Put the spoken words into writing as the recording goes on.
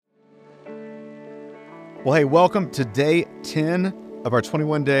Well, hey, welcome to day 10 of our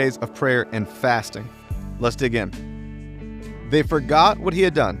 21 days of prayer and fasting. Let's dig in. They forgot what he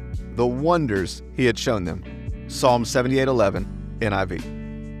had done, the wonders he had shown them. Psalm 78:11, NIV.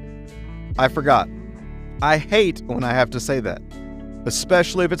 I forgot. I hate when I have to say that,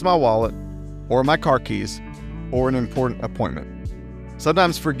 especially if it's my wallet or my car keys or an important appointment.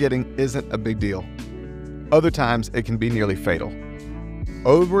 Sometimes forgetting isn't a big deal. Other times it can be nearly fatal.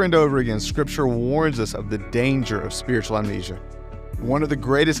 Over and over again, Scripture warns us of the danger of spiritual amnesia. One of the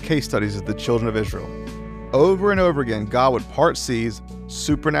greatest case studies is the children of Israel. Over and over again, God would part seas,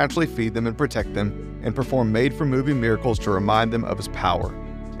 supernaturally feed them and protect them, and perform made-for-movie miracles to remind them of His power.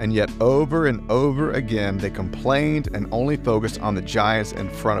 And yet, over and over again, they complained and only focused on the giants in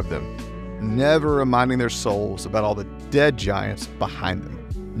front of them, never reminding their souls about all the dead giants behind them,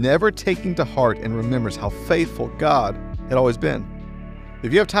 never taking to heart and remembrance how faithful God had always been.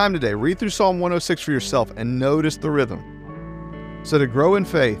 If you have time today, read through Psalm 106 for yourself and notice the rhythm. So to grow in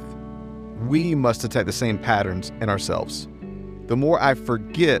faith, we must detect the same patterns in ourselves. The more I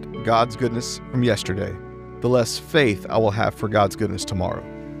forget God's goodness from yesterday, the less faith I will have for God's goodness tomorrow.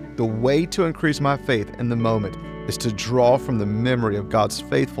 The way to increase my faith in the moment is to draw from the memory of God's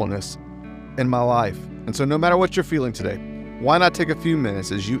faithfulness in my life. And so no matter what you're feeling today, why not take a few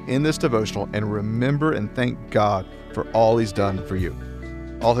minutes as you end this devotional and remember and thank God for all He's done for you.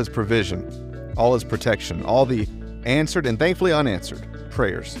 All His provision, all His protection, all the answered and thankfully unanswered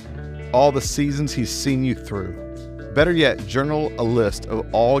prayers, all the seasons He's seen you through. Better yet, journal a list of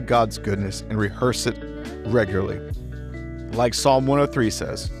all God's goodness and rehearse it regularly. Like Psalm 103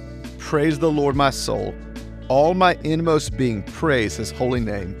 says, "Praise the Lord, my soul. All my inmost being, praise His holy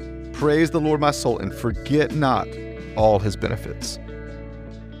name. Praise the Lord, my soul, and forget not all His benefits."